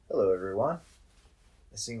Hello, everyone.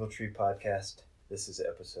 The Single Tree Podcast. This is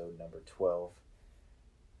episode number 12.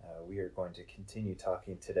 We are going to continue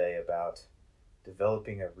talking today about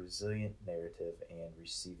developing a resilient narrative and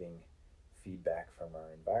receiving feedback from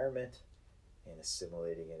our environment and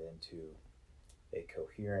assimilating it into a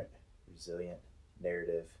coherent, resilient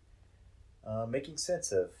narrative, making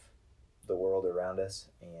sense of the world around us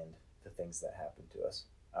and the things that happen to us.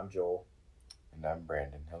 I'm Joel. And I'm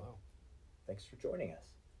Brandon. Hello. Thanks for joining us.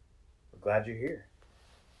 We're glad you're here.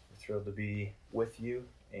 We're thrilled to be with you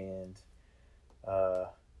and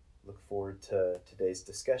look forward to today's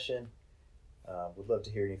discussion. We'd love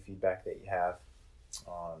to hear any feedback that you have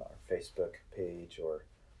on our Facebook page or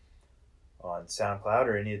on SoundCloud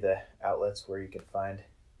or any of the outlets where you can find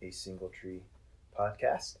a Single Tree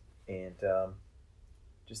podcast. And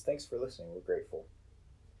just thanks for listening. We're grateful.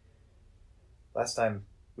 Last time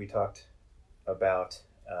we talked about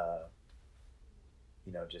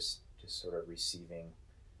just sort of receiving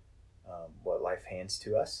what life hands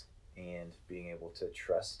to us and being able to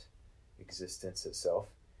trust existence itself,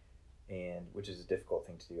 and which is a difficult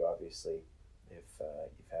thing to do, obviously, if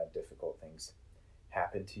you've had difficult things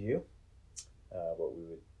happen to you, what we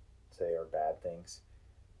would say are bad things,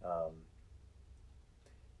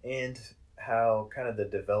 and how kind of the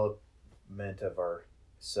development of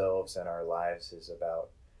ourselves and our lives is about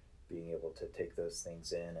being able to take those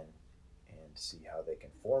things in and see how they can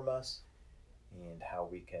form us and how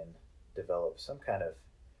we can develop some kind of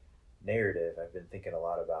narrative. I've been thinking a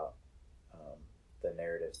lot about the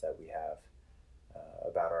narratives that we have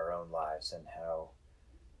about our own lives and how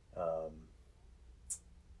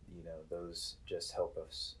those just help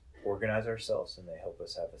us organize ourselves, and they help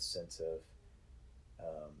us have a sense of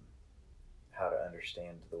how to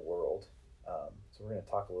understand the world. So we're going to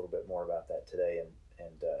talk a little bit more about that today, and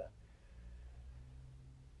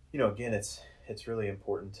again, it's really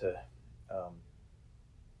important to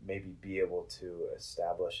maybe be able to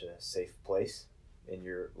establish a safe place in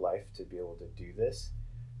your life to be able to do this,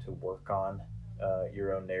 to work on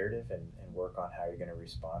your own narrative and work on how you're going to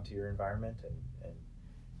respond to your environment and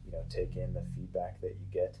take in the feedback that you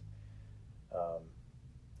get,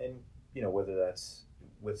 and whether that's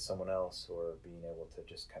with someone else or being able to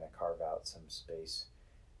just kind of carve out some space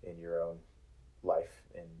in your own life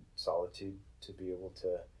in solitude to be able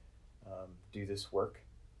to do this work.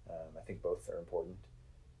 I think both are important.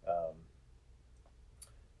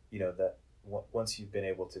 That once you've been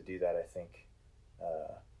able to do that, I think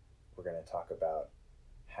we're going to talk about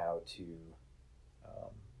how to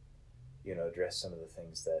address some of the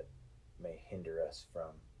things that may hinder us from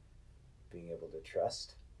being able to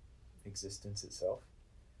trust existence itself,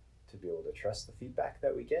 to be able to trust the feedback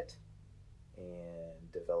that we get,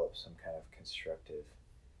 and develop some kind of constructive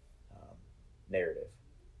narrative.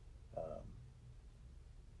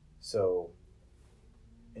 So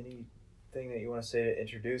anything that you want to say to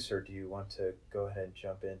introduce, or do you want to go ahead and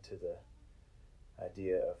jump into the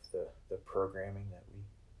idea of the programming that we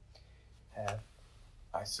have?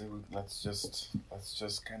 I say let's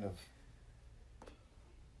just kind of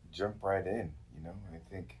jump right in. I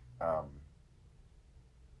think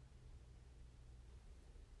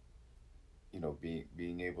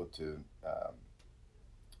being able to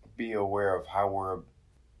be aware of how we're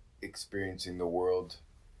experiencing the world,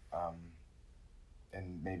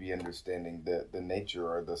 and maybe understanding the nature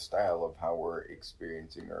or the style of how we're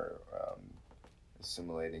experiencing or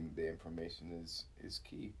assimilating the information is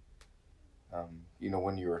key.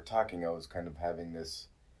 When you were talking, I was kind of having this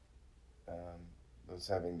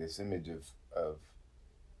image of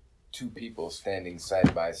two people standing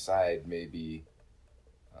side by side, maybe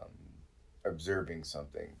observing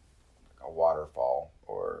something, like a waterfall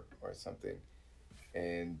or something,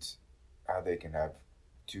 and how they can have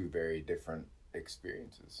two very different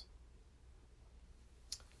experiences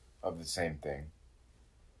of the same thing,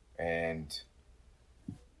 and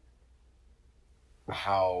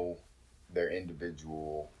how their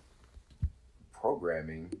individual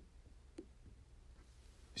programming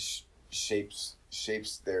shapes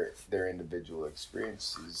their individual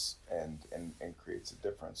experiences and creates a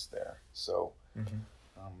difference there. So,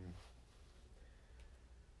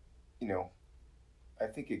 I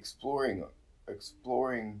think exploring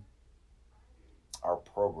our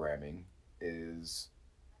programming is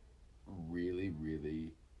really,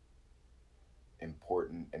 really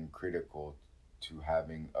important and critical to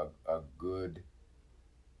having a good,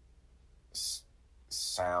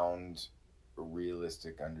 sound,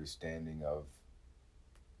 realistic understanding of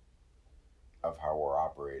how we're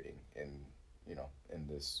operating in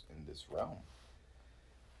this realm.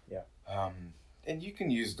 Yeah. and you can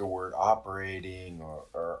use the word operating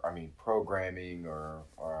or I mean programming or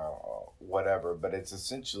whatever, but it's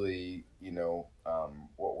essentially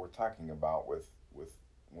what we're talking about with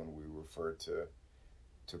when we refer to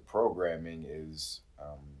programming is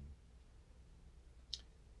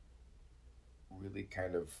really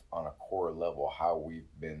kind of on a core level how we've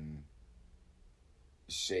been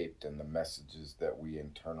shaped and the messages that we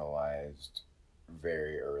internalized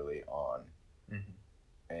very early on.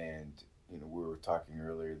 And we were talking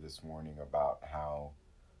earlier this morning about how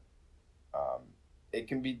it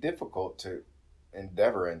can be difficult to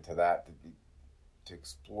endeavor into that to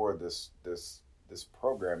explore this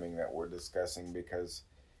programming that we're discussing because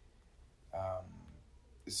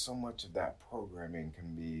so much of that programming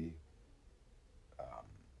can be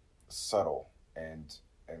subtle and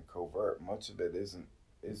covert. Much of it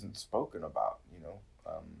isn't spoken about.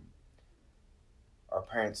 Our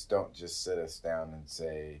parents don't just sit us down and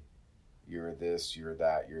say, you're this, you're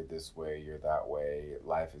that, you're this way, you're that way,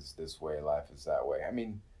 life is this way, life is that way. I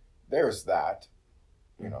mean, there's that,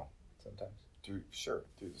 sometimes through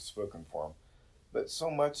the spoken form, but so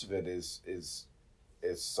much of it is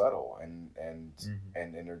subtle and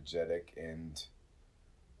energetic, and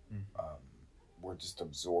we're just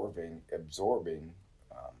absorbing,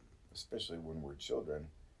 especially when we're children,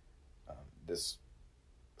 this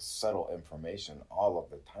subtle information all of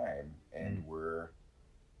the time, and we're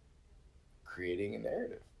creating a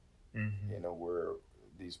narrative. Where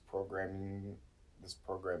this programming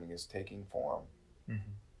is taking form,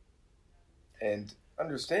 and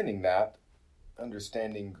understanding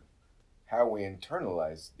how we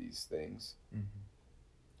internalize these things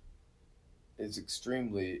is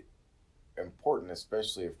extremely important,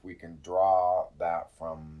 especially if we can draw that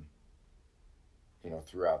from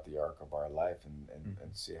throughout the arc of our life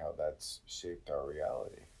and see how that's shaped our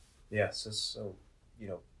reality. Yeah, so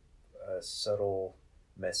a subtle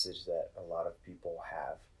message that a lot of people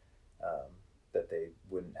have that they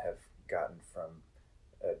wouldn't have gotten from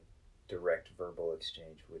a direct verbal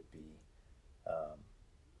exchange would be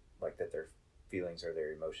like that their feelings or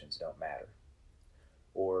their emotions don't matter,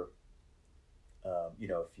 or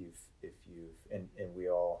if you've and we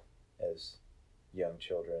all as young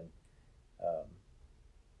children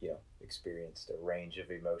experienced a range of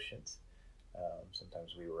emotions.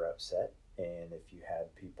 Sometimes we were upset, and if you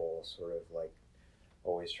had people sort of like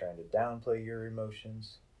always trying to downplay your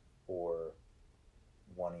emotions or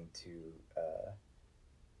wanting to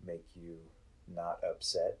make you not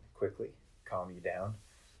upset quickly, calm you down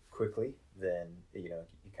quickly, then you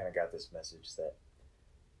kind of got this message that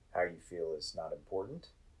how you feel is not important,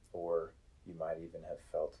 or you might even have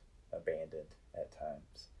felt abandoned at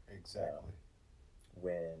times. Exactly.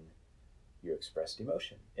 When you expressed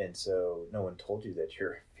emotion. And so no one told you that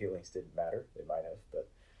your feelings didn't matter. They might have, but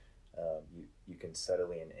you can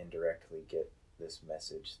subtly and indirectly get this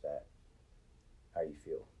message that how you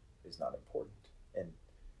feel is not important.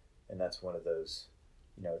 And that's one of those,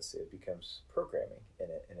 it becomes programming, and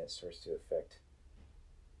it starts to affect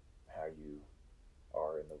how you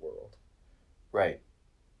are in the world. Right.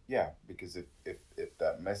 Yeah, because if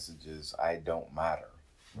that message is I don't matter,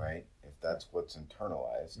 right? If that's what's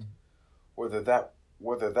internalized, whether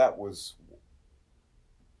that was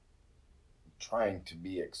trying to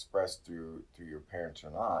be expressed through your parents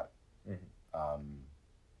or not,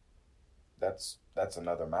 that's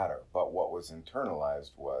another matter. But what was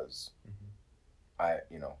internalized was I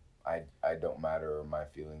don't matter, or my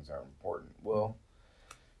feelings aren't important. Well,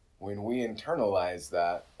 when we internalize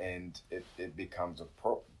that and it becomes a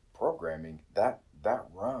programming that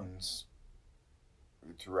runs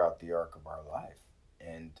throughout the arc of our life,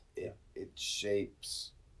 and it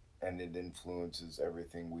shapes and it influences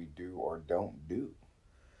everything we do or don't do.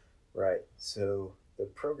 Right. So the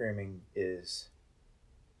programming it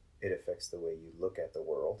affects the way you look at the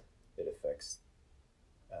world. It affects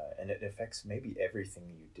and it affects maybe everything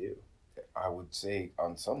you do. I would say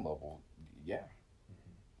on some level, yeah.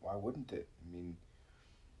 Why wouldn't it? I mean,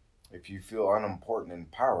 if you feel unimportant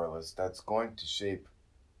and powerless, that's going to shape.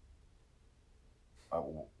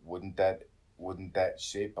 Wouldn't that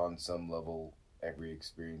shape on some level every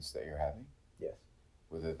experience that you're having? Yes.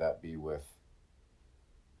 Whether that be with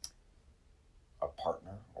a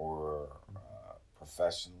partner or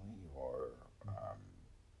professionally, or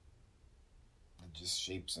it just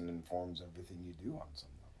shapes and informs everything you do on some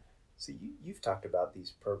level. So you've talked about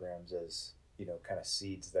these programs as kind of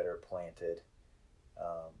seeds that are planted,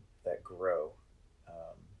 that grow,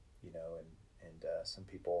 and some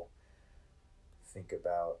people think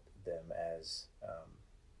about them as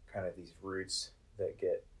kind of these roots that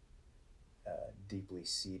get deeply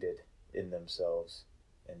seated in themselves,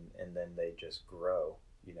 and then they just grow,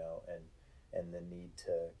 and the need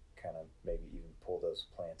to kind of maybe even pull those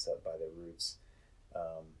plants up by the roots,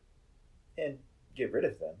 and get rid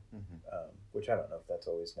of them, which I don't know if that's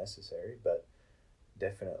always necessary, but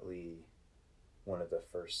definitely one of the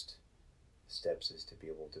first steps is to be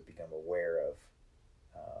able to become aware of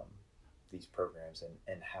these programs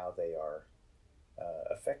and how they are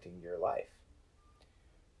affecting your life.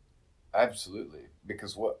 Absolutely,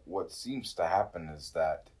 because what seems to happen is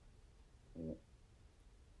that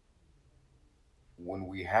when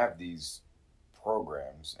we have these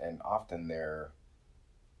programs, and often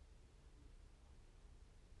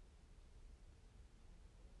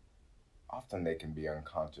they can be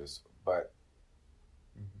unconscious, but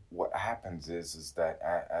what happens is that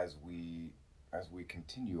as we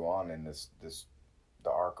continue on in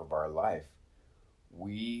the arc of our life,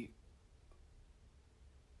 we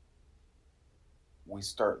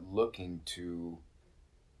start looking to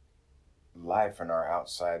life and our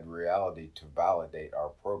outside reality to validate our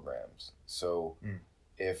programs. So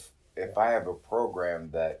if I have a program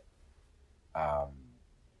that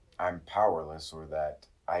I'm powerless or that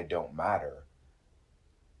I don't matter,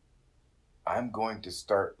 I'm going to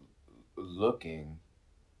start looking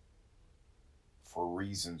for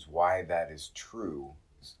reasons why that is true,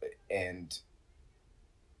 and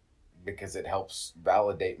because it helps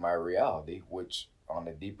validate my reality, which on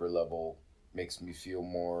a deeper level makes me feel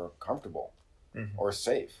more comfortable or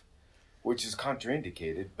safe, which is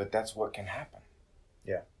contraindicated, but that's what can happen.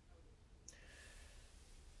 Yeah.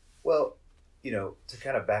 Well, to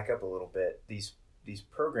kind of back up a little bit, these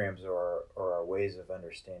programs are our ways of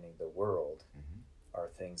understanding the world, are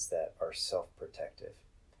things that are self-protective.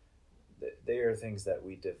 They are things that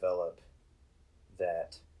we develop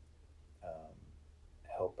that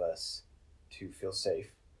help us to feel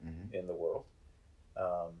safe in the world.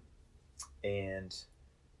 And,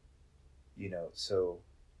 so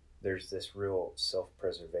there's this real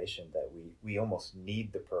self-preservation that we almost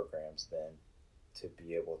need the programs then to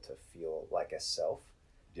be able to feel like a self.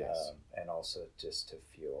 Yes. And also just to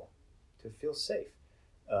feel safe.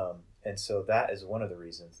 And so that is one of the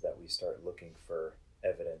reasons that we start looking for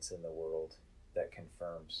evidence in the world that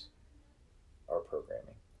confirms our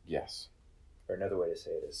programming. Yes. Or another way to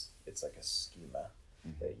say it is, it's like a schema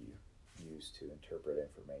that you use to interpret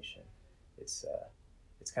information. It's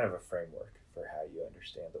kind of a framework for how you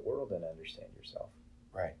understand the world and understand yourself.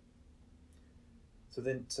 Right. So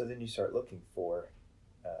then you start looking for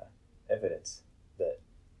evidence that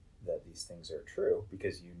these things are true,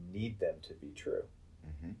 because you need them to be true.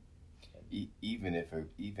 Even if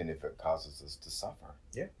it causes us to suffer.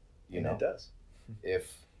 Yeah. It does.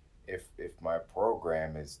 If my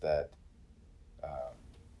program is that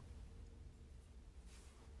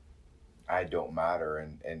I don't matter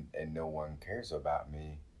and no one cares about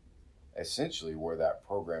me, essentially where that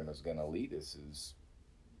program is going to lead us is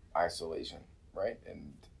isolation, right?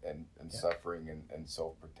 And suffering and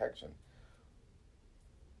self-protection.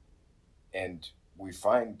 And we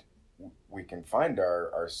can find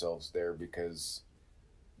ourselves there because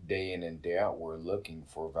day in and day out we're looking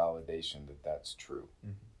for validation that that's true.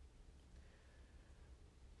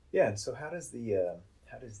 Yeah, and so how does the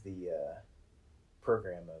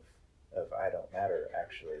program of I don't matter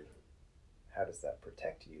actually, how does that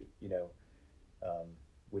protect you?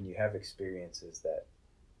 When you have experiences that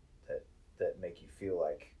make you feel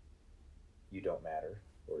like you don't matter,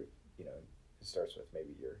 or it starts with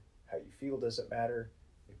maybe how you feel doesn't matter.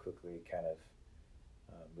 It quickly kind of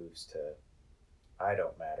moves to I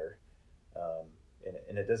don't matter,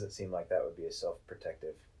 and it doesn't seem like that would be a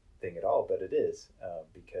self-protective thing at all, but it is,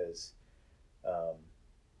 because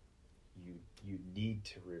you need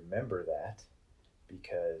to remember that,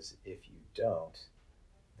 because if you don't,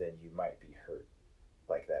 then you might be hurt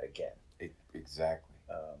like that again. Exactly.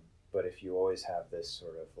 But if you always have this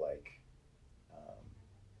sort of like,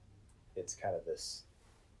 it's kind of this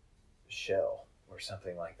shell or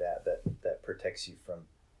something like that protects you from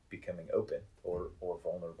becoming open or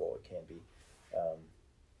vulnerable, it can be,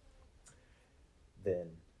 then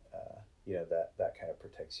that kind of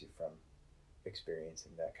protects you from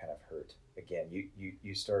experiencing that kind of hurt again.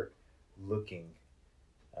 You start looking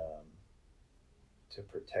to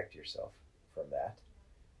protect yourself from that,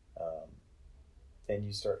 and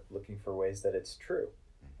you start looking for ways that it's true,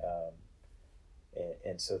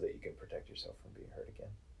 and so that you can protect yourself from being hurt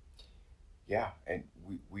again. Yeah, and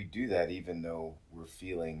we do that even though we're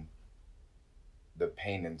feeling the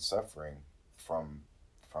pain and suffering from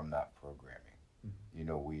that programming.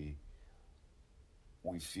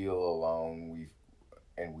 We feel alone.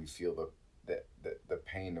 We feel the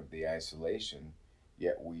pain of the isolation,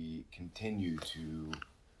 yet we continue to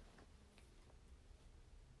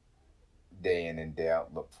day in and day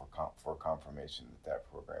out look for confirmation that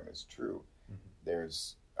program is true. Mm-hmm.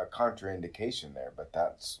 There's a contraindication there, but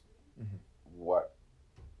that's mm-hmm. what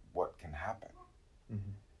can happen.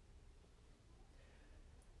 Mm-hmm.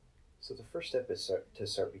 So the first step is to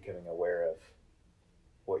start becoming aware of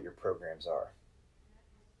what your programs are.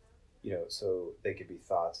 So they could be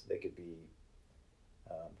thoughts, they could be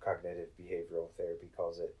cognitive behavioral therapy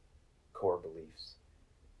calls it core beliefs.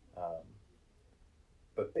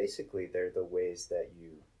 But basically, they're the ways that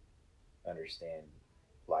you understand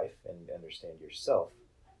life and understand yourself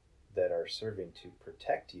that are serving to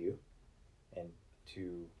protect you and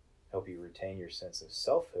to help you retain your sense of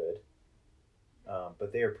selfhood.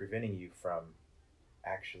 But they are preventing you from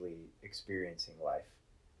actually experiencing life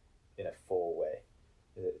in a full way.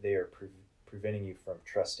 They are preventing you from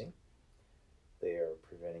trusting. They are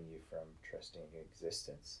preventing you from trusting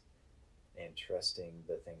existence and trusting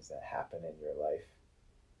the things that happen in your life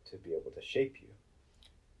to be able to shape you.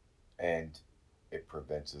 And it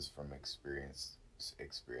prevents us from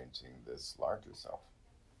experiencing this larger self.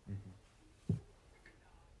 Mm-hmm.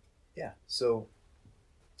 Yeah, so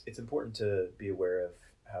it's important to be aware of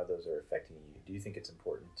how those are affecting you. Do you think it's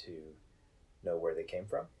important to know where they came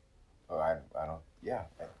from? Oh, I don't. Yeah,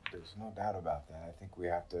 there's no doubt about that. I think we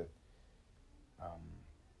have to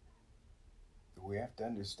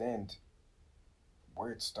understand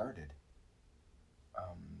where it started.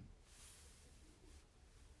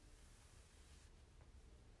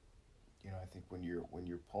 I think when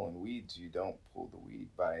you're pulling weeds, you don't pull the weed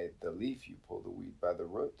by the leaf; you pull the weed by the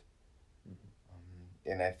root.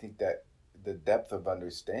 Mm-hmm. And I think that the depth of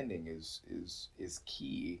understanding is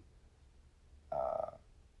key.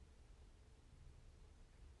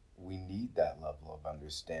 We need that level of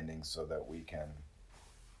understanding so that we can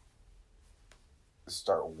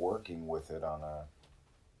start working with it on a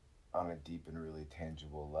deep and really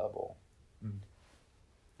tangible level. Mm.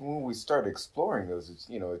 When we start exploring those,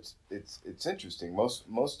 it's interesting.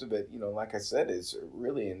 Most of it, like I said, is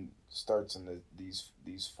really starts in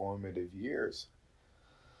these formative years.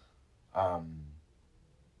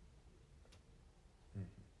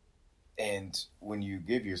 And when you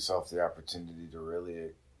give yourself the opportunity to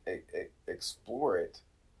really explore it,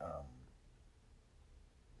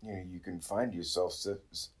 you can find yourself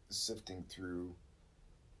sifting through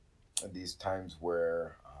these times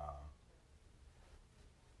where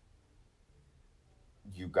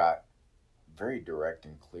you got very direct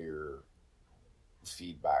and clear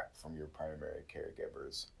feedback from your primary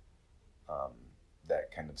caregivers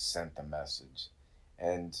that kind of sent the message.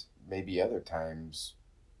 And maybe other times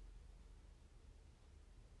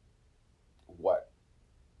what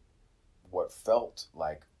felt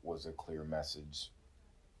like was a clear message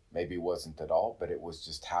maybe wasn't at all, but it was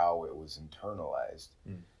just how it was internalized.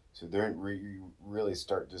 So then you really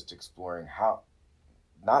start just exploring how,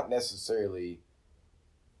 not necessarily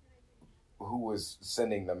who was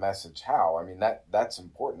sending the message how. I mean, that's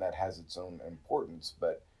important, that has its own importance,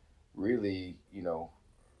 but really,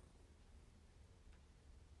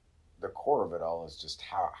 the core of it all is just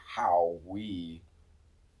how we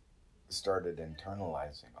started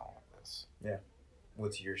internalizing all of this. Yeah.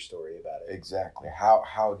 What's your story about it? Exactly.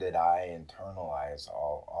 How did I internalize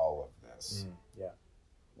all of this? Yeah.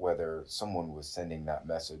 Whether someone was sending that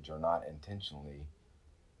message or not intentionally,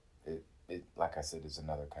 it like I said, is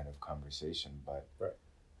another kind of conversation. But right.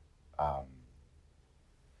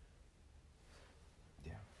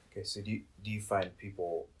 Yeah. Okay. So do you find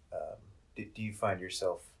people? Do you find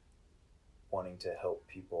yourself wanting to help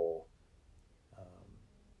people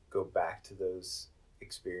go back to those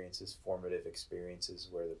experiences, formative experiences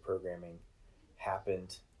where the programming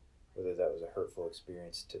happened, whether that was a hurtful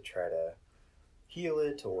experience, to try to heal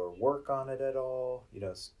it or work on it at all?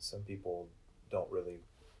 Some people don't really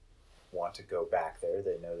want to go back there.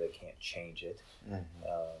 They know they can't change it.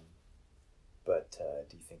 Mm-hmm. But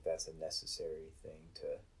do you think that's a necessary thing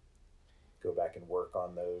to go back and work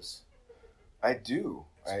on those? I do.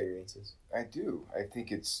 Experiences? I do. I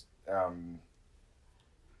think it's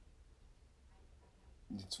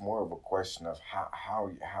more of a question of how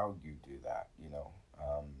you do that,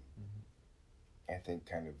 I think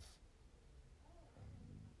kind of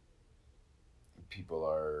people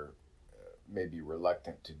are maybe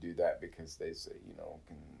reluctant to do that because they say,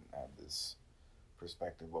 can have this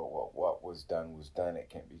perspective, well, what was done, it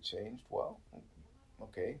can't be changed. Well,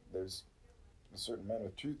 okay, there's a certain amount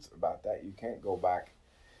of truth about that. You can't go back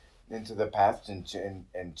into the past and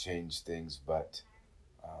change things, but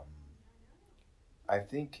I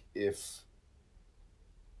think if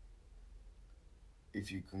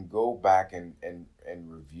you can go back and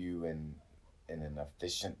review in an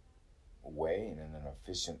efficient way and in an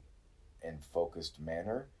efficient and focused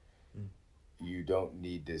manner, Mm. you don't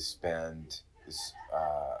need to spend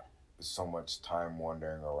so much time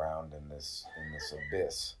wandering around in this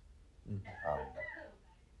abyss, Mm.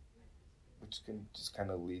 which can just kind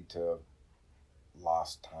of lead to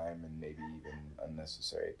lost time and maybe even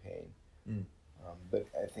unnecessary pain. Mm. But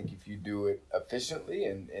I think if you do it efficiently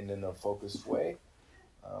and in a focused way,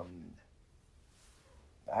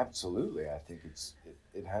 absolutely, I think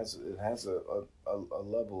it has a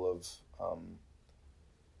level of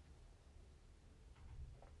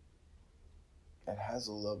it has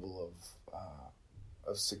a level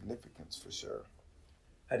of significance for sure.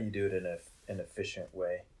 How do you do it in an efficient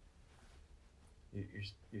way?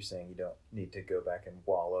 You're saying you don't need to go back and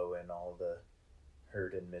wallow in all the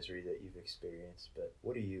hurt and misery that you've experienced, but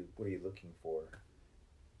what are you looking for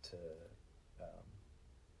to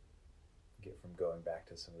get from going back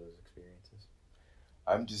to some of those experiences?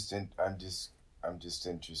 I'm just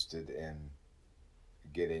interested in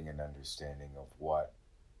getting an understanding of what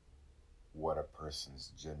a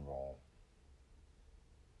person's general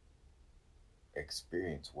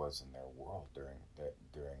experience was in their world during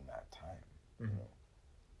that time. Mm-hmm.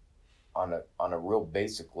 You know, on a real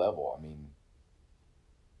basic level, I mean,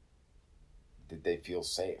 did they feel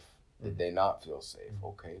safe? Did they not feel safe? Mm-hmm.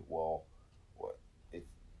 Okay, well,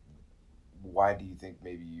 why do you think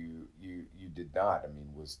maybe you did not? I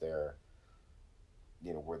mean, was there,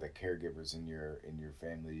 were the caregivers in your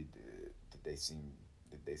family, did they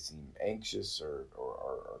seem anxious or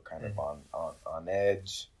kind of on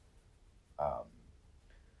edge?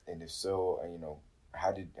 And if so,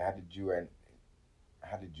 how did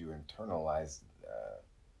you internalize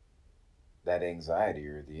that anxiety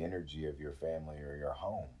or the energy of your family or your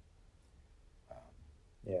home?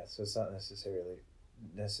 Yeah, so it's not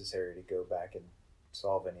necessary to go back and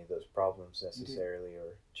solve any of those problems necessarily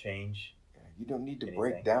or change. You don't need to anything.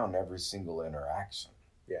 Break down every single interaction.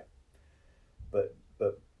 Yeah, but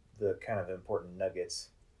the kind of important nuggets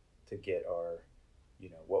to get are,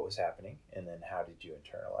 what was happening, and then how did you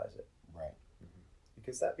internalize it? Right. Mm-hmm.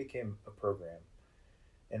 Because that became a program,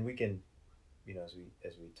 and we can, as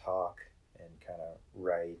we talk and kind of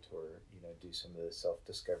write or do some of the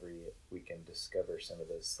self-discovery, we can discover some of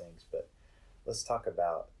those things. But let's talk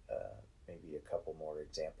about maybe a couple more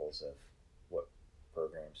examples of what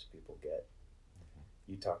programs people get.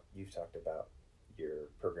 Mm-hmm. You've talked about your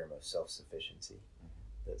program of self-sufficiency.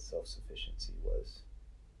 Mm-hmm. That self-sufficiency was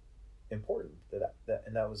important.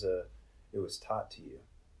 It was taught to you,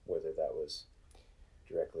 whether that was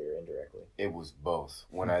directly or indirectly. It was both.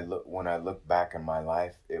 When I look back in my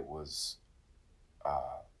life, it was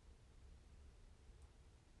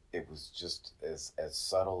just as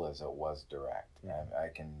subtle as it was direct. Mm-hmm. I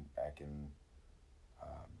can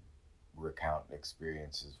recount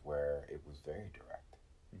experiences where it was very direct,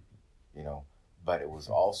 mm-hmm. But it was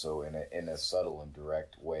also in a subtle and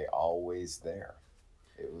direct way always there.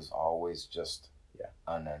 It was always just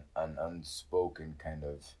an unspoken kind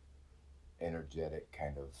of energetic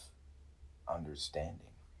kind of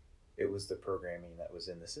understanding. It was the programming that was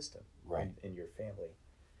in the system, right, in your family,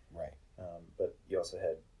 right. But you also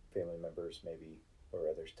had family members maybe or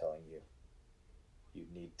others telling you you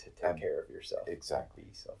need to take care of yourself. Exactly.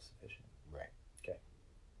 Be self-sufficient. Right. Okay.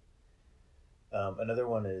 Another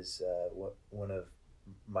one is one of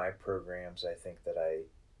my programs. I think that I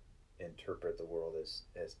interpret the world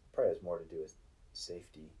as probably has more to do with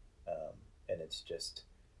safety, and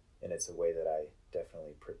it's a way that I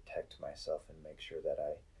definitely protect myself and make sure that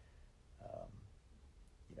I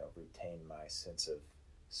retain my sense of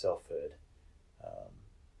selfhood,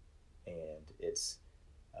 and it's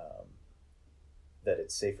that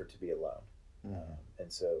it's safer to be alone. Mm-hmm.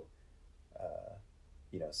 And so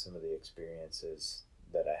some of the experiences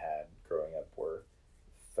that I had growing up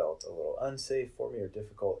felt a little unsafe for me or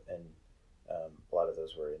difficult, and a lot of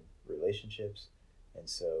those were in relationships, and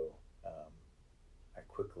so I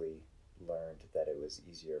quickly learned that it was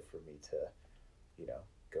easier for me to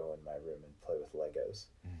go in my room and play with Legos,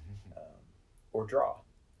 mm-hmm. Or draw,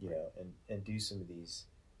 and do some of these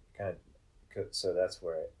kind of. So that's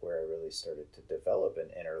where I really started to develop an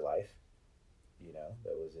inner life,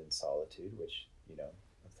 that was in solitude, which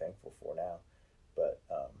I'm thankful for now, but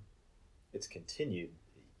it's continued.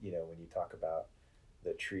 When you talk about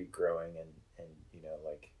the tree growing and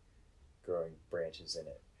like growing branches in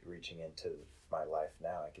it, reaching into my life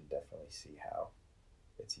now, I can definitely see how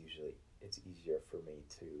it's easier for me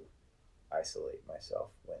to isolate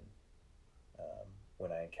myself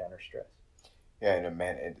when I encounter stress. Yeah, and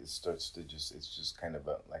it starts to it's just kind of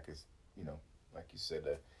like like you said,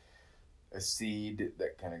 a seed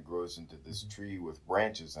that kind of grows into this mm-hmm. tree with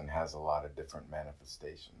branches and has a lot of different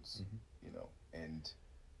manifestations. and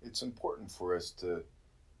it's important for us to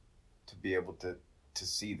be able to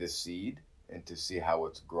see the seed and to see how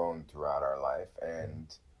it's grown throughout our life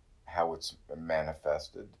and how it's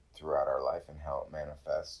manifested throughout our life and how it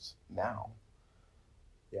manifests now.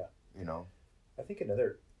 Yeah. I think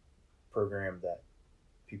another program that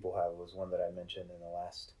people have was one that I mentioned in the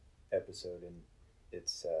last episode, and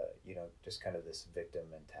it's just kind of this victim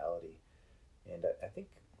mentality, and I think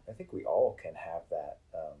we all can have that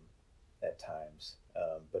at times,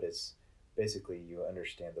 but it's basically you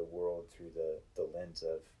understand the world through the lens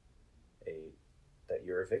of that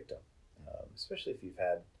you're a victim, especially if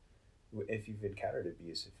you've encountered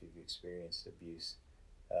abuse, if you've experienced abuse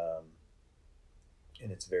in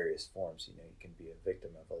its various forms. You can be a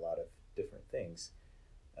victim of a lot of different things,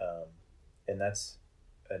 and that's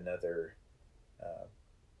another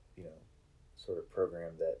sort of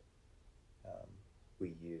program that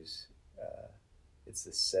we use. It's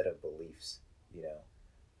this set of beliefs,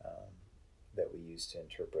 that we use to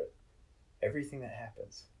interpret everything that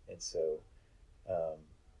happens. And so,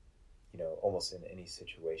 almost in any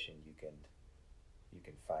situation, you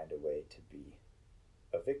can find a way to be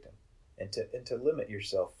a victim, and to limit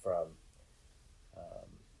yourself from,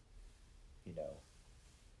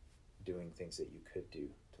 doing things that you could do,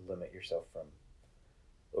 to limit yourself from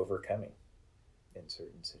overcoming in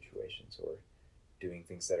certain situations, or doing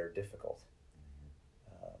things that are difficult,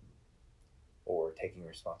 or taking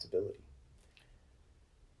responsibility.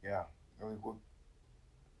 Yeah. I mean,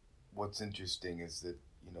 what's interesting is that,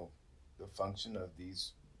 the function of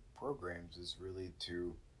these programs is really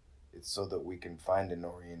it's so that we can find an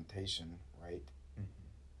orientation, right,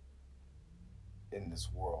 in this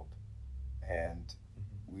world. And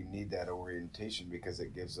we need that orientation because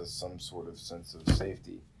it gives us some sort of sense of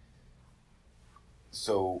safety.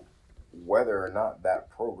 So whether or not that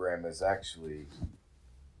program is actually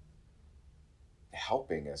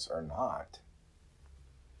helping us or not,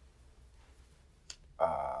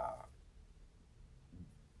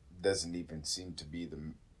 doesn't even seem to be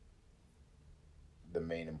the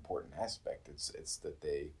main important aspect. It's that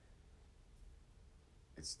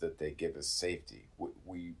they give us safety.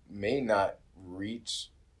 We may not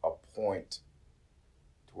reach a point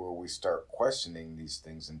to where we start questioning these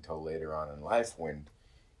things until later on in life, when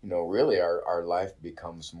really our life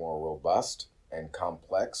becomes more robust and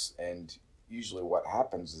complex, and usually what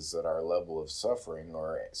happens is that our level of suffering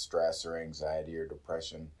or stress or anxiety or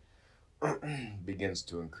depression begins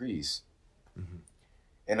to increase.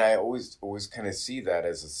 And I always kind of see that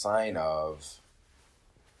as a sign of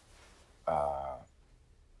how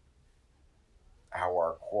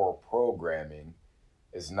our core programming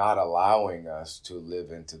is not allowing us to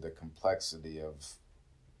live into the complexity of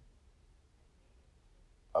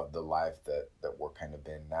the life that we're kind of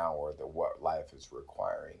in now, or what life is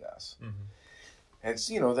requiring us. And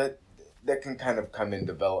so, that can kind of come in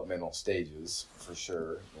developmental stages for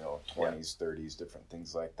sure, 20s, 30s, different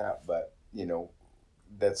things like that. But,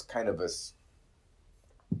 that's kind of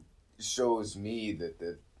shows me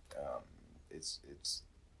that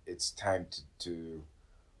it's time to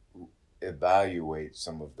evaluate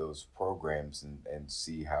some of those programs and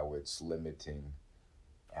see how it's limiting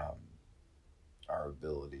our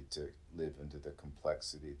ability to live into the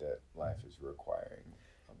complexity that life is requiring.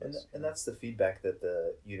 And that's the feedback that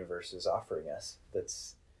the universe is offering us.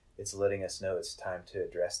 It's letting us know it's time to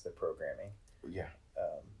address the programming. Yeah.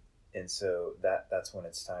 And so that's when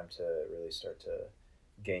it's time to really start to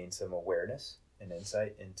gain some awareness and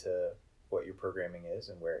insight into what your programming is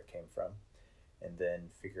and where it came from, and then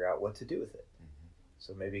figure out what to do with it.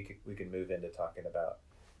 So maybe we can move into talking about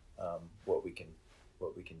what we can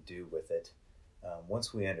do with it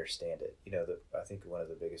once we understand it. I think one of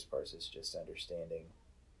the biggest parts is just understanding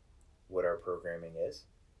what our programming is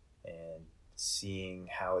and seeing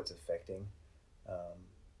how it's affecting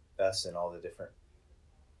us in all the different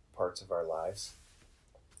parts of our lives.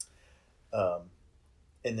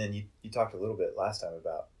 And then you talked a little bit last time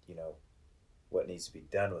about, what needs to be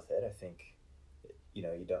done with it. I think,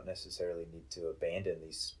 you don't necessarily need to abandon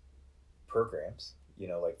these programs,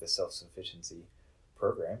 like the self-sufficiency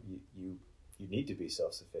program. You need to be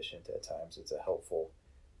self-sufficient at times. It's a helpful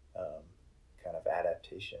kind of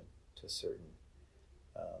adaptation to certain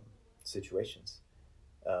situations.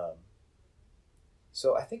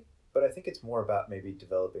 So I think it's more about maybe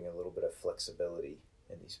developing a little bit of flexibility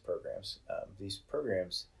in these programs. These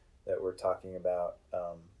programs that we're talking about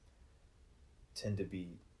tend to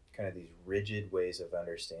be kind of these rigid ways of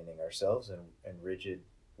understanding ourselves and rigid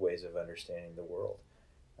ways of understanding the world.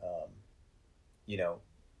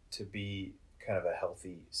 To be kind of a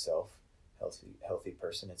healthy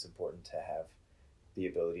person, it's important to have the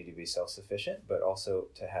ability to be self-sufficient, but also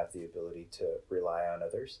to have the ability to rely on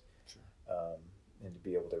others, Sure. and to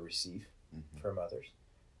be able to receive Mm-hmm. from others.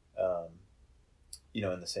 Um,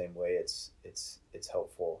 in the same way, it's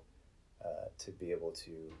helpful to be able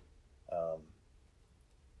to,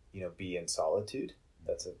 be in solitude.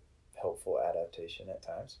 That's a helpful adaptation at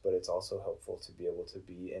times, but it's also helpful to be able to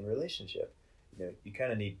be in relationship. You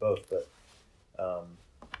kind of need both, but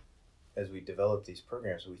as we develop these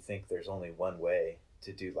programs, we think there's only one way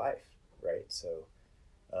to do life, right? So,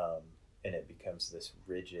 and it becomes this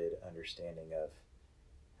rigid understanding of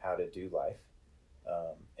how to do life.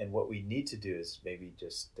 And what we need to do is maybe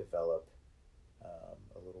just develop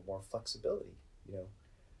a little more flexibility,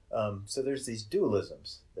 So there's these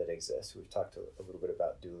dualisms that exist. We've talked a little bit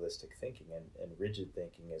about dualistic thinking, and rigid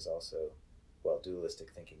thinking is also, dualistic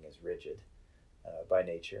thinking is rigid by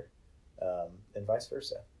nature, and vice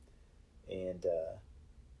versa. And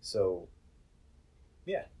so,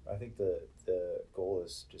 yeah, I think the goal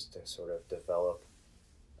is just to sort of develop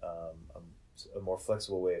a more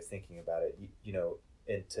flexible way of thinking about it,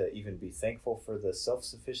 and to even be thankful for the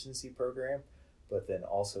self-sufficiency program, but then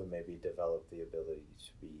also maybe develop the ability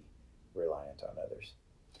to be reliant on others.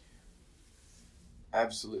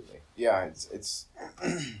 Absolutely. Yeah, it's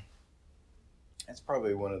it's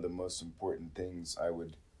probably one of the most important things I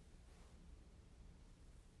would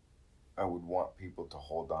want people to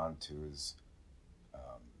hold on to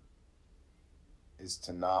is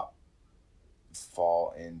to not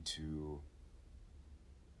fall into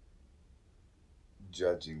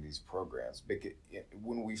judging these programs. Because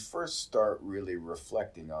when we first start really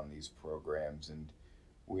reflecting on these programs, and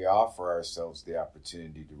we offer ourselves the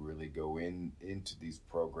opportunity to really go into these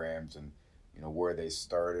programs and where they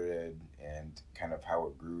started and kind of how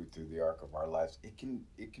it grew through the arc of our lives, it can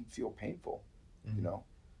feel painful, Mm-hmm.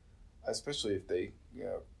 Especially if they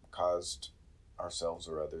caused ourselves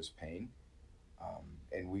or others pain,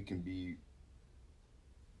 and we can be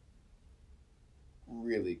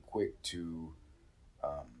really quick to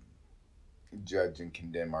judge and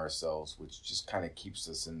condemn ourselves, which just kind of keeps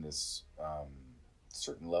us in this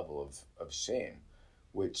certain level of shame,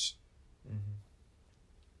 which Mm-hmm.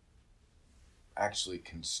 actually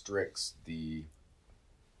constricts the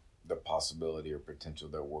possibility or potential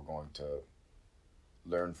that we're going to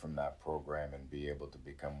learn from that program and be able to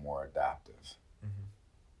become more adaptive.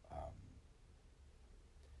 Mm-hmm. Um,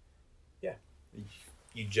 Yeah,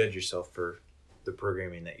 you judge yourself for the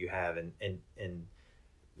programming that you have, and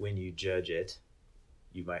when you judge it,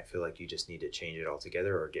 you might feel like you just need to change it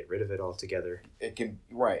altogether or get rid of it altogether. It can,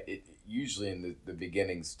 right. It usually in the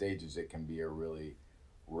beginning stages, it can be a really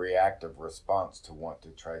reactive response to want to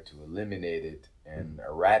try to eliminate it and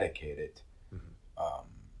eradicate it, Mm-hmm.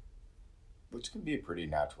 which can be a pretty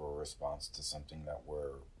natural response to something that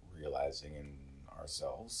we're realizing in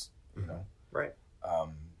ourselves. Right.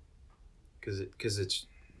 Um, Because it's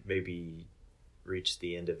maybe reached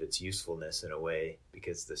the end of its usefulness in a way,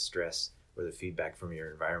 because the stress or the feedback from your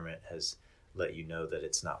environment has let you know that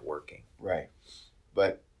it's not working. right.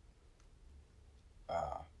 But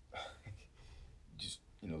just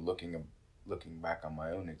looking back on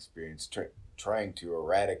my own experience, trying to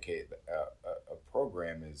eradicate a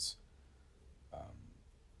program is,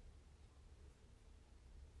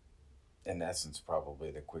 in essence, probably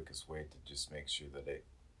the quickest way to just make sure that it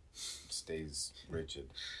stays rigid.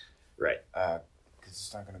 Right. Because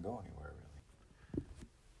it's not going to go anywhere, really.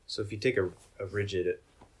 So if you take a rigid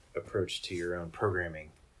approach to your own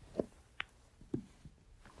programming,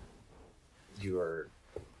 you are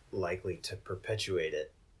likely to perpetuate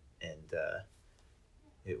it, and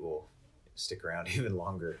it will stick around even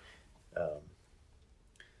longer.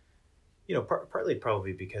 Partly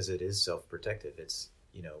probably because it is self-protective. It's,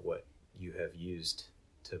 what you have used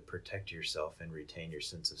to protect yourself and retain your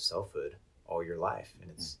sense of selfhood all your life,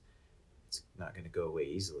 and it's not going to go away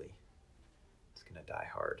easily. It's going to die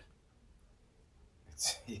hard.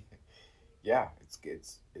 It's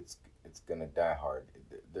gonna die hard.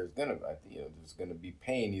 There's gonna be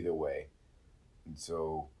pain either way, and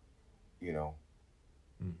so, Mm-hmm.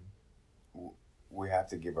 we have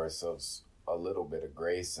to give ourselves a little bit of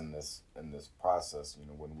grace in this process.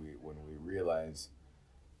 When we realize,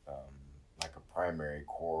 like a primary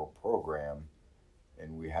core program,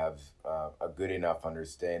 and we have a good enough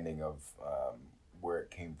understanding of where it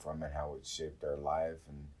came from and how it shaped our life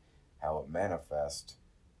and how it manifests.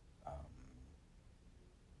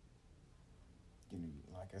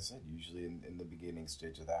 Like I said, usually in the beginning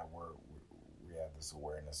stage of that, we have this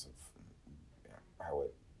awareness of how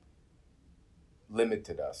it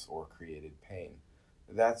limited us or created pain.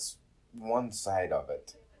 That's one side of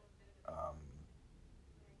it.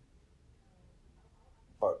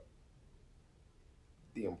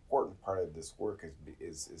 the important part of this work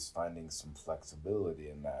is finding some flexibility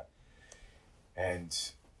in that,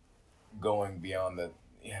 and going beyond the,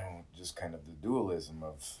 just kind of the dualism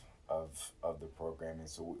of the programming.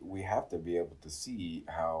 So we have to be able to see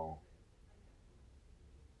how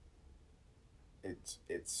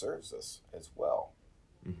it serves us as well.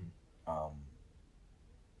 Mm-hmm.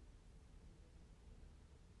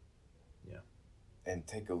 And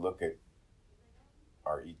take a look at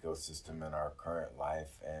our ecosystem and our current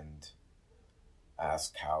life and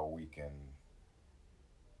ask how we can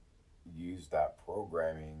use that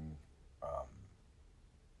programming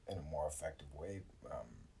in a more effective way.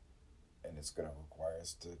 And it's going to require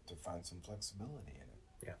us to find some flexibility in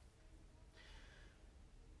it. Yeah.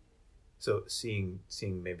 So seeing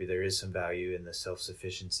maybe there is some value in the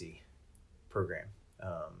self-sufficiency program,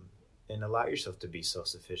 and allow yourself to be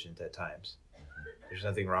self-sufficient at times. There's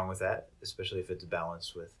nothing wrong with that, especially if it's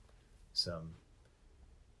balanced with some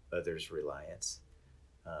others' reliance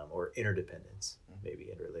or interdependence, maybe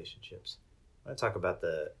in relationships. I want to talk about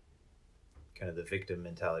the kind of the victim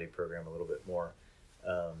mentality program a little bit more.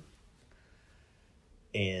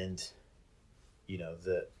 And,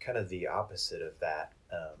 the kind of the opposite of that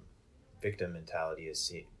victim mentality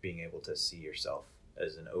is being able to see yourself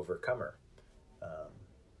as an overcomer,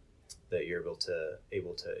 that you're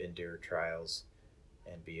able to endure trials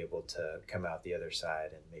and be able to come out the other side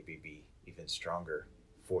and maybe be even stronger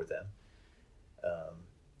for them.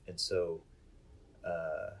 And so,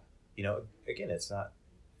 again, it's not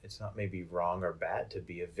maybe wrong or bad to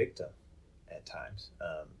be a victim at times,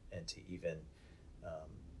 and to even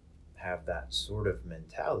have that sort of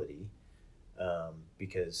mentality,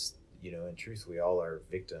 because, in truth, we all are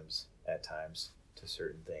victims at times to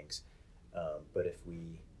certain things. But if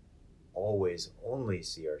we always only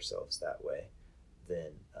see ourselves that way,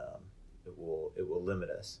 then it will limit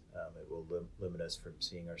us. It will limit us from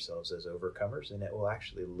seeing ourselves as overcomers, and it will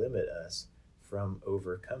actually limit us from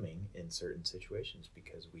overcoming in certain situations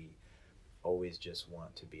because we always just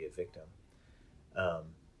want to be a victim.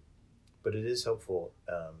 But it is helpful,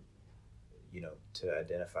 to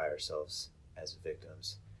identify ourselves as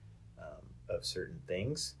victims of certain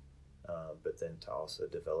things, but then to also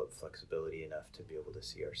develop flexibility enough to be able to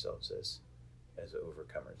see ourselves as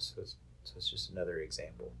overcomers. So it's just another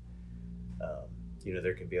example.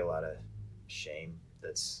 There can be a lot of shame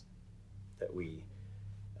that we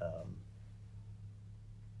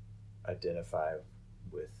identify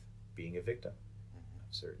with being a victim of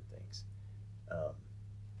certain things,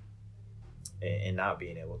 and not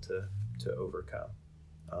being able to overcome.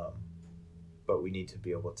 But we need to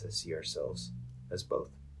be able to see ourselves as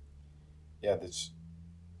both. Yeah, that's,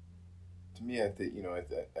 to me, I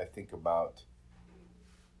think about,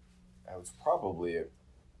 I was probably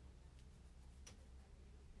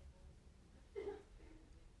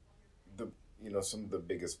some of the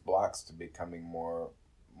biggest blocks to becoming more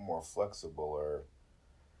flexible, or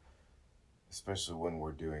especially when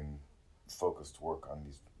we're doing focused work on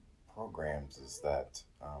these programs, is that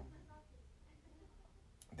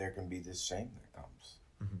there can be this shame that comes,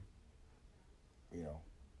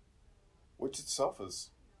 which itself is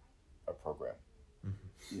a program,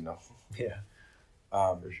 Yeah,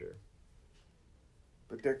 for sure.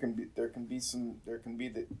 But there can be some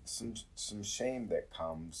shame that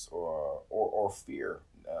comes, or fear,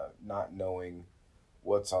 not knowing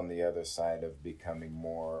what's on the other side of becoming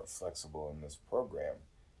more flexible in this program,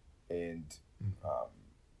 and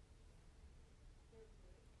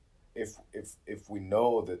if we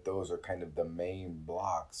know that those are kind of the main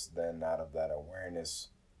blocks, then out of that awareness,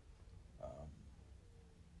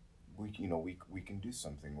 we can do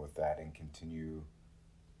something with that and continue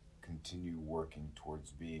working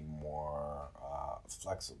towards being more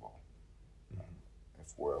flexible,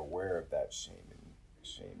 if we're aware of that shame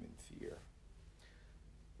and fear.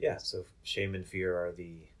 Yeah, so shame and fear are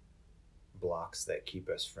the blocks that keep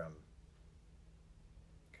us from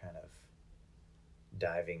kind of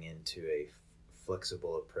diving into a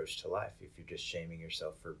flexible approach to life. If you're just shaming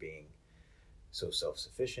yourself for being so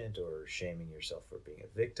self-sufficient, or shaming yourself for being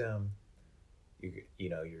a victim,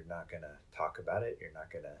 you're not going to talk about it. You're not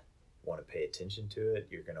going to want to pay attention to it.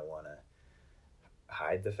 You're going to want to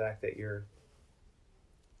hide the fact that you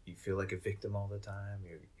feel like a victim all the time.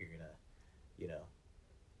 You're going to,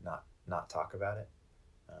 not talk about it.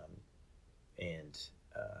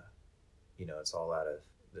 It's all out of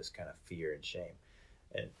this kind of fear and shame.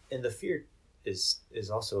 And the fear is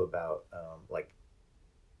also about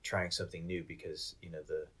trying something new, because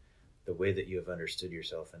the way that you have understood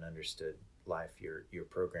yourself and understood life, your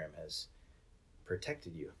program has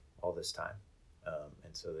protected you all this time,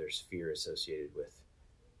 and so there's fear associated with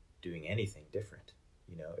doing anything different.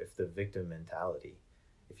 You know, if the victim mentality,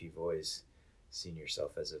 if you've always seen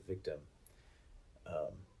yourself as a victim,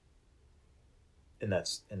 um, and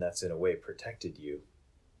that's in a way protected you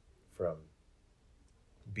from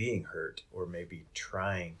being hurt or maybe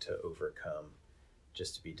trying to overcome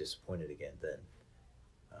just to be disappointed again, then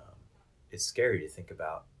it's scary to think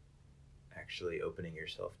about actually opening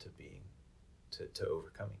yourself to being to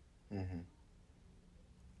overcoming. Mm-hmm.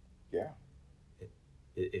 Yeah.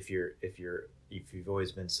 If you've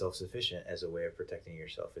always been self-sufficient as a way of protecting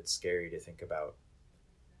yourself, it's scary to think about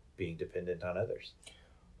being dependent on others.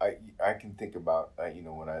 I can think about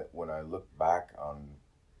when I look back on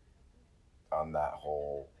that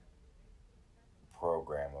whole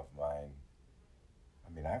program of mine. I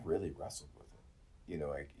mean, I really wrestled with it. You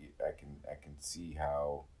know, I can see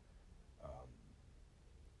how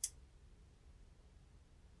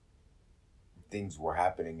things were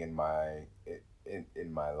happening in my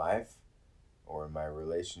life or in my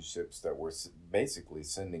relationships that were basically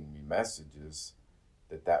sending me messages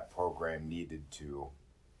that program needed to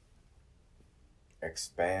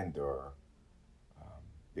expand or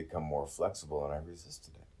become more flexible, and I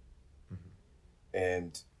resisted it. Mm-hmm.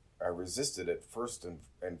 And I resisted it first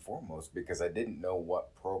and foremost because I didn't know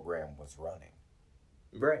what program was running.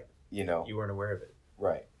 Right. You know, you weren't aware of it.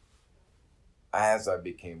 Right. As I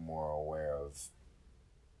became more aware of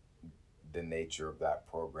the nature of that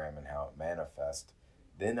program and how it manifests,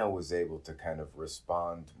 then I was able to kind of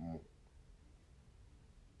respond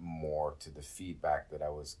more to the feedback that I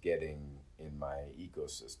was getting in my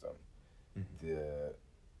ecosystem. Mm-hmm.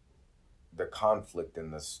 The conflict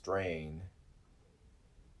and the strain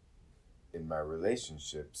in my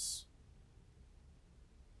relationships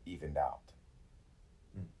evened out.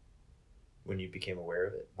 When you became aware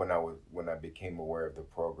of it? When I became aware of the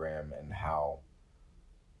program and how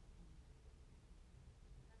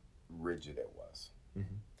rigid it was.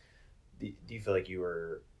 Mm-hmm. Do you feel like you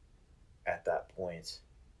were at that point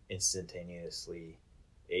instantaneously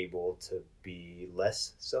able to be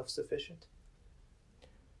less self-sufficient?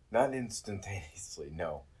 Not instantaneously,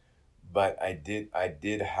 no. But I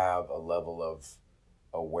did have a level of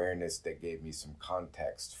awareness that gave me some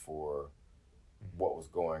context for what was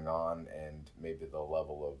going on and maybe the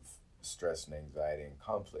level of stress and anxiety and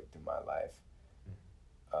conflict in my life.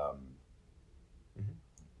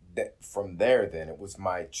 That from there, then it was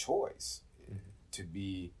my choice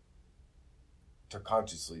to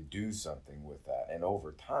consciously do something with that. And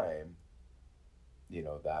over time, you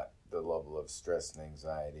know, that the level of stress and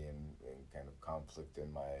anxiety and kind of conflict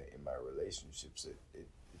in my relationships, it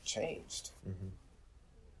changed. Mm-hmm.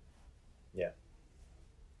 Yeah.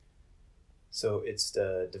 So it's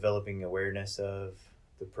developing awareness of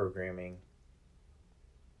the programming,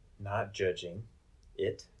 not judging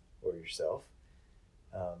it or yourself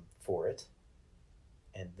for it,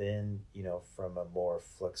 and then, you know, from a more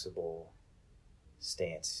flexible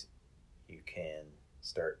stance, you can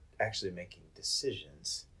start actually making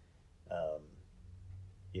decisions.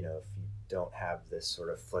 You know, if you don't have this sort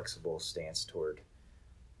of flexible stance toward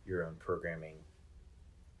your own programming,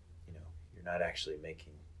 you know, you're not actually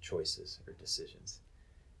making choices or decisions.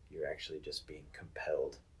 You're actually just being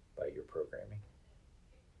compelled by your programming.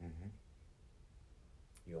 Mm-hmm.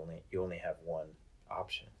 You only have one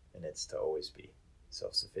option, and it's to always be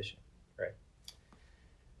self-sufficient, right?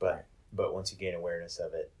 But once you gain awareness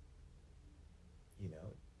of it, you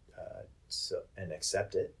know, and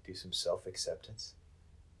accept it, do some self-acceptance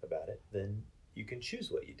about it, then you can choose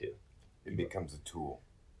what you do. It becomes a tool.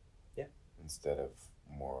 Yeah. Instead of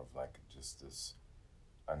more of like just this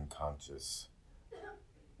unconscious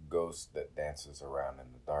ghost that dances around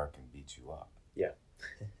in the dark and beats you up. Yeah.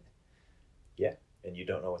 Yeah. And you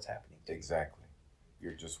don't know what's happening to Exactly.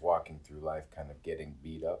 You're just walking through life kind of getting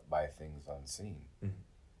beat up by things unseen.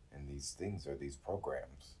 Mm-hmm. And these things are these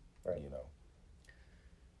programs, right? You know.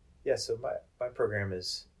 Yeah, so my program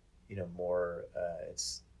is, you know, more,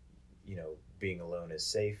 it's, you know, being alone is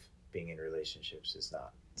safe, being in relationships is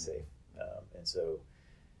not safe. And so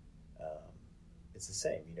it's the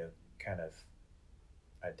same, you know, kind of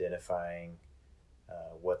identifying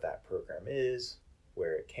what that program is,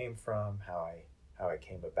 where it came from, how I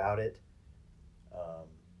came about it.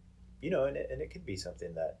 You know, and it could be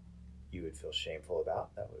something that you would feel shameful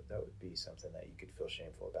about. That would be something that you could feel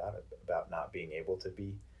shameful about not being able to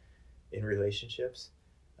be in relationships.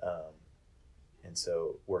 And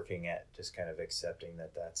so working at just kind of accepting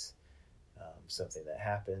that that's something that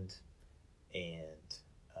happened, and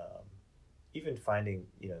even finding,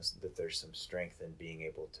 you know, that there's some strength in being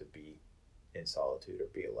able to be in solitude or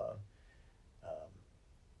be alone.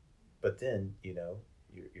 But then, you know,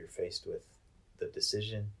 you're faced with the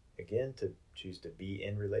decision, again, to choose to be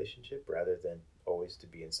in relationship rather than always to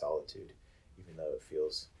be in solitude, even though it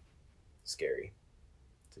feels scary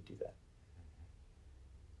to do that.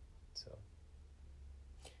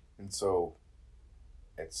 So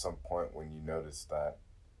at some point when you notice that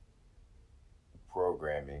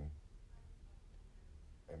programming,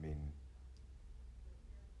 and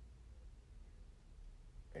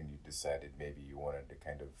you decided maybe you wanted to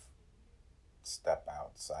kind of step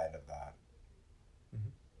outside of that,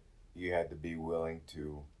 mm-hmm. you had to be willing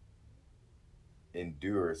to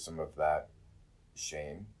endure some of that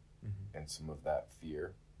shame mm-hmm. and some of that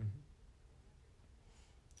fear, mm-hmm.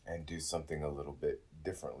 and do something a little bit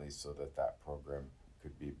differently so that that program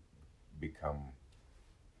could become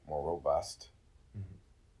more robust. Mm-hmm.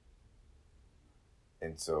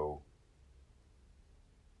 And so,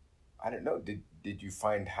 I don't know, did you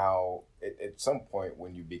find how at some point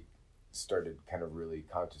when you started kind of really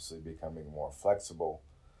consciously becoming more flexible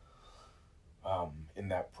in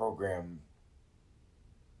that program,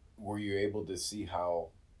 were you able to see how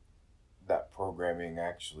that programming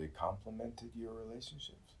actually complemented your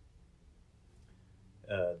relationships?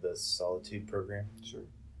 The solitude program? Sure.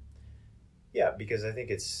 Yeah, because I think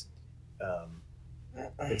it's a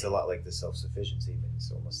lot like the self-sufficiency. I mean,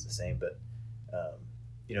 it's almost the same, but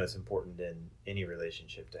it's important in any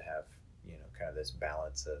relationship to have, kind of this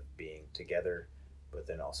balance of being together, but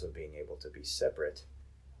then also being able to be separate.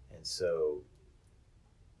 And so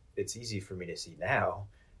it's easy for me to see now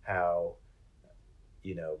how,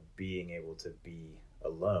 being able to be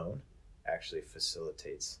alone actually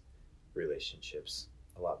facilitates relationships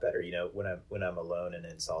a lot better. When I'm alone and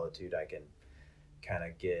in solitude, I can kind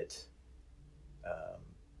of get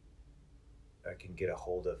a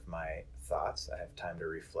hold of my thoughts. I have time to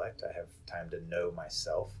reflect. I have time to know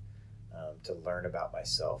myself, to learn about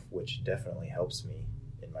myself, which definitely helps me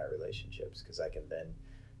in my relationships, because I can then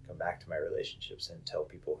come back to my relationships and tell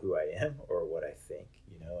people who I am or what I think,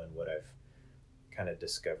 and what I've kind of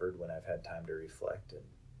discovered when I've had time to reflect. And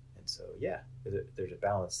so, yeah, there's a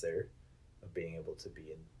balance there of being able to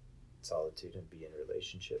be in solitude and be in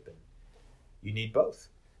relationship, and you need both.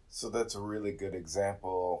 So that's a really good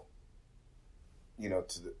example,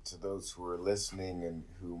 to those who are listening and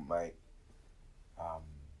who might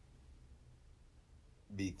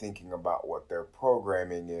be thinking about what their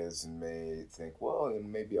programming is and may think, well,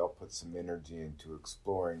 maybe I'll put some energy into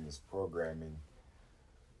exploring this programming.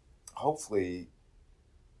 Hopefully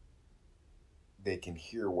they can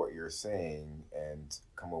hear what you're saying and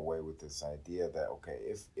come away with this idea that, okay,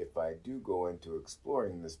 if I do go into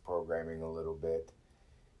exploring this programming a little bit,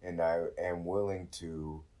 and I am willing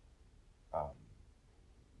to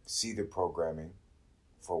see the programming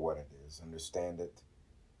for what it is, understand it,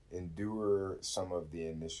 endure some of the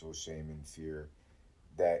initial shame and fear,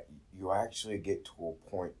 that you actually get to a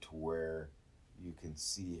point to where you can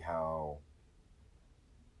see how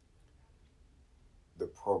the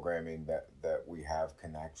programming that we have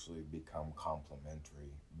can actually become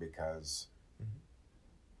complementary, because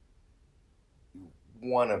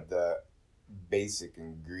one of the basic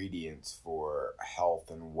ingredients for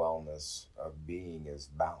health and wellness of being is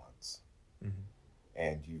balance. Mm-hmm.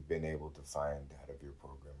 And you've been able to find out of your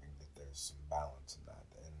programming that there's some balance in that.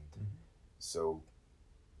 And so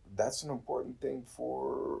that's an important thing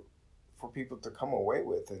for people to come away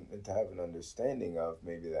with and to have an understanding of.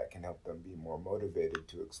 Maybe that can help them be more motivated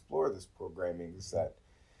to explore this programming, is that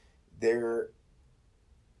there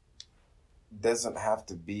doesn't have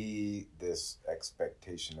to be this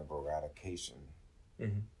expectation of eradication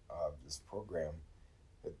of this program,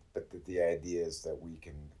 but that the idea is that we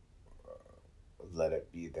can let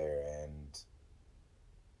it be there and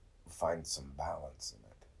find some balance in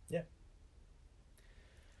it. Yeah.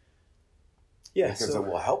 Yeah. Because it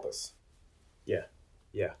will help us. Yeah.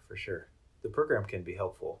 Yeah, for sure. The program can be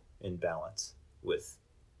helpful in balance with,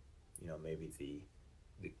 maybe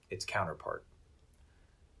its counterpart.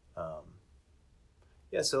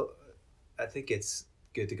 So I think it's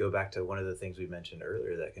good to go back to one of the things we mentioned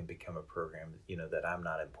earlier that can become a program, that I'm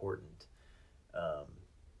not important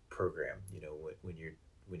program, when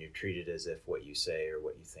you're treated as if what you say or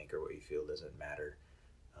what you think or what you feel doesn't matter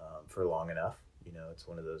for long enough. It's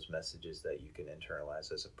one of those messages that you can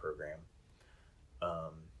internalize as a program.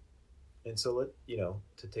 And so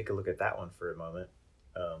to take a look at that one for a moment,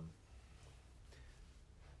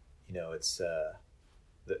 it's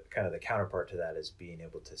the kind of the counterpart to that is being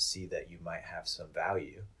able to see that you might have some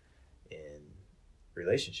value in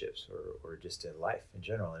relationships or just in life in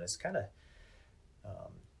general. And it's kind of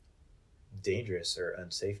dangerous or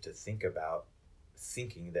unsafe to think about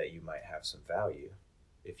thinking that you might have some value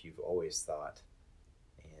if you've always thought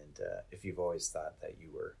that you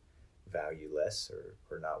were valueless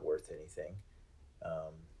or not worth anything,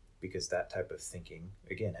 because that type of thinking,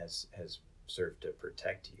 again, has served to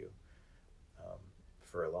protect you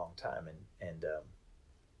for a long time. And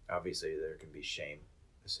obviously there can be shame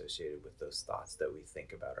associated with those thoughts that we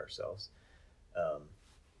think about ourselves,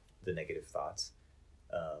 the negative thoughts.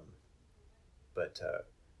 But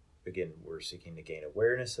again, we're seeking to gain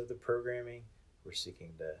awareness of the programming. We're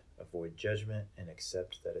seeking to avoid judgment and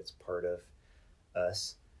accept that it's part of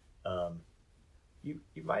us. You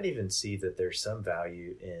might even see that there's some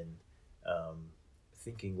value in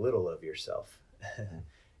thinking little of yourself.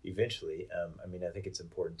 Eventually, I mean, I think it's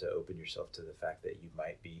important to open yourself to the fact that you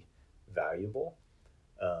might be valuable,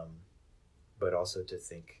 but also to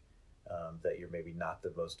think that you're maybe not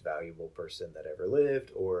the most valuable person that ever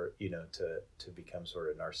lived, or to become sort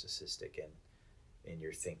of narcissistic in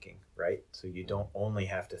your thinking, right? So you don't only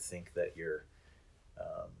have to think that you're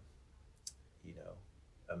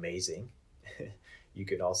amazing. You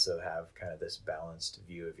can also have kind of this balanced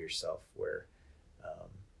view of yourself where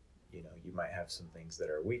you might have some things that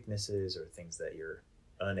are weaknesses or things that you're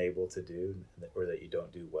unable to do or that you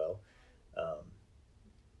don't do well,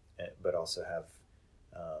 but also have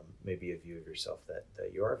maybe a view of yourself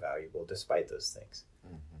that you are valuable despite those things,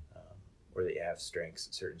 or that you have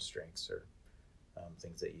certain strengths or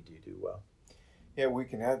things that you do well. Yeah, we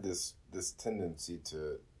can have this tendency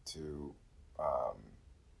to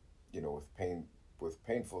with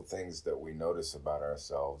painful things that we notice about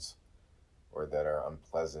ourselves or that are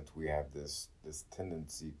unpleasant, we have this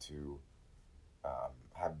tendency to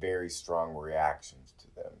have very strong reactions to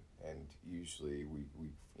them, and usually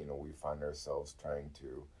we find ourselves trying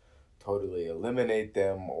to totally eliminate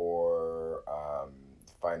them, or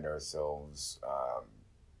find ourselves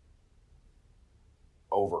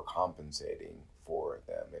overcompensating for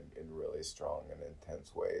them in really strong and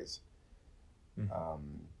intense ways.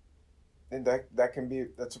 And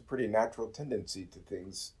that's a pretty natural tendency to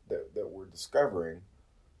things that we're discovering.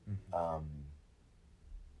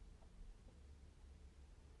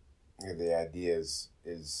 The idea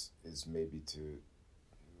is maybe to,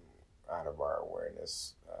 out of our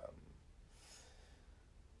awareness,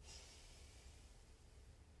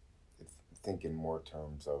 think in more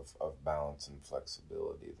terms of balance and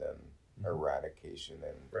flexibility than eradication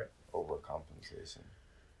and overcompensation.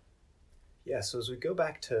 Yeah, so as we go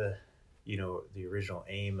back to the original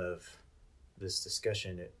aim of this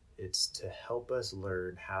discussion, it's to help us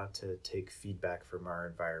learn how to take feedback from our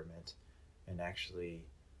environment and actually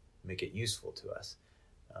make it useful to us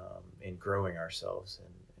in growing ourselves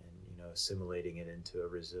and assimilating it into a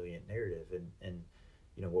resilient narrative. And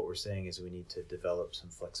what we're saying is we need to develop some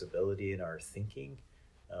flexibility in our thinking,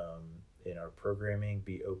 in our programming,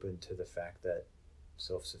 be open to the fact that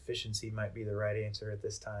self-sufficiency might be the right answer at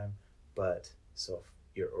this time, but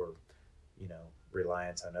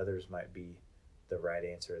reliance on others might be the right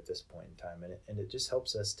answer at this point in time. And it just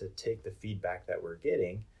helps us to take the feedback that we're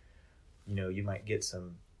getting. You might get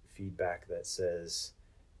some feedback that says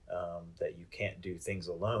that you can't do things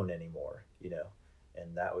alone anymore,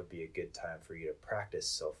 and that would be a good time for you to practice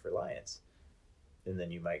self-reliance. And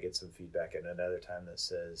then you might get some feedback at another time that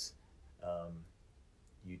says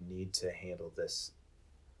you need to handle this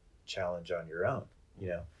challenge on your own,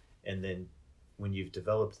 and then when you've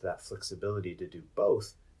developed that flexibility to do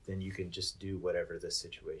both, then you can just do whatever the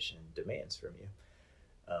situation demands from you.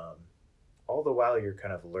 All the while you're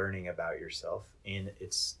kind of learning about yourself, and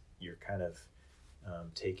you're kind of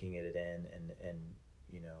taking it in and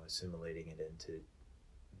assimilating it into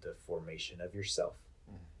the formation of yourself.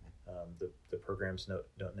 The programs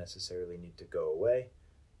don't necessarily need to go away.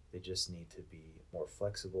 They just need to be more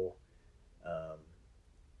flexible,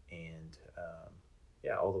 and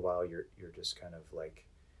all the while you're just kind of like,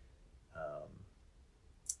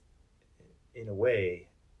 in a way,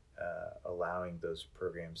 allowing those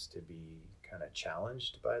programs to be kind of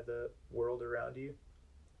challenged by the world around you,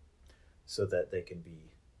 so that they can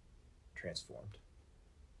be transformed,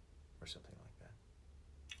 or something like that.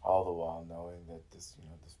 All the while knowing that this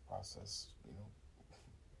process,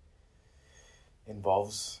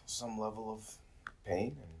 involves some level of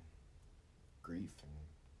pain and grief and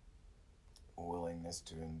a willingness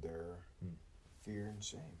to endure fear and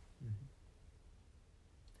shame.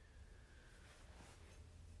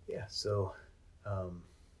 Yeah, so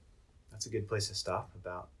that's a good place to stop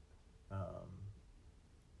about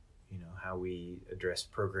how we address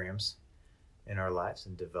programs in our lives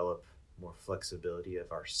and develop more flexibility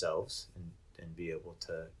of ourselves and be able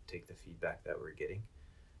to take the feedback that we're getting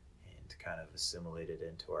and kind of assimilate it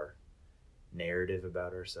into our narrative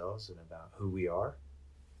about ourselves and about who we are,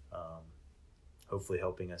 hopefully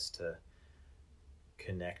helping us to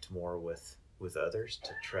connect more with others,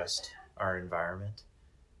 to trust our environment,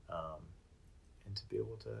 and to be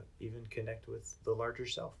able to even connect with the larger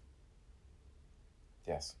self.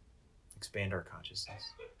 Yes. Expand our consciousness.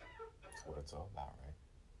 That's what it's all about, right?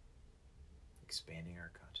 Expanding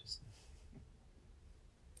our consciousness.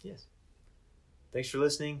 Yes. Thanks for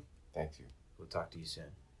listening. Thank you. We'll talk to you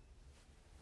soon.